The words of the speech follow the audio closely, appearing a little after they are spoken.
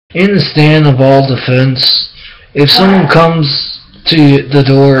In the stand of all defense, if someone comes to the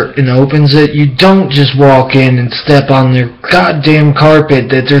door and opens it, you don't just walk in and step on their goddamn carpet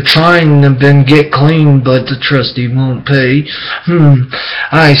that they're trying to then get clean, but the trustee won't pay.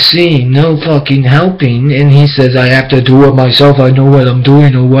 I see, no fucking helping. And he says, I have to do it myself, I know what I'm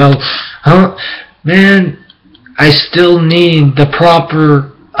doing, oh well. Huh? Man, I still need the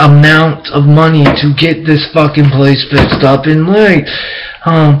proper amount of money to get this fucking place fixed up. And like,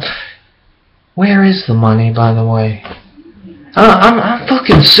 where is the money, by the way? I'm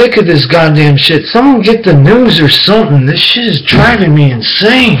fucking sick of this goddamn shit. Someone get the news or something. This shit is driving me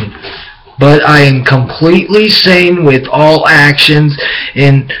insane. But I am completely sane with all actions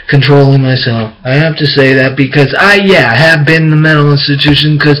and controlling myself. I have to say that because I have been in the mental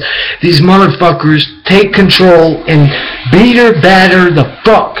institution because these motherfuckers take control and beat or batter the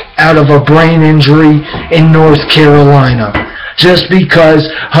fuck out of a brain injury in North Carolina. Just because,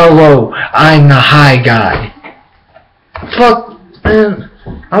 hello, I'm the high guy. Fuck, man.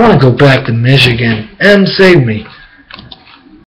 I want to go back to Michigan. Save me.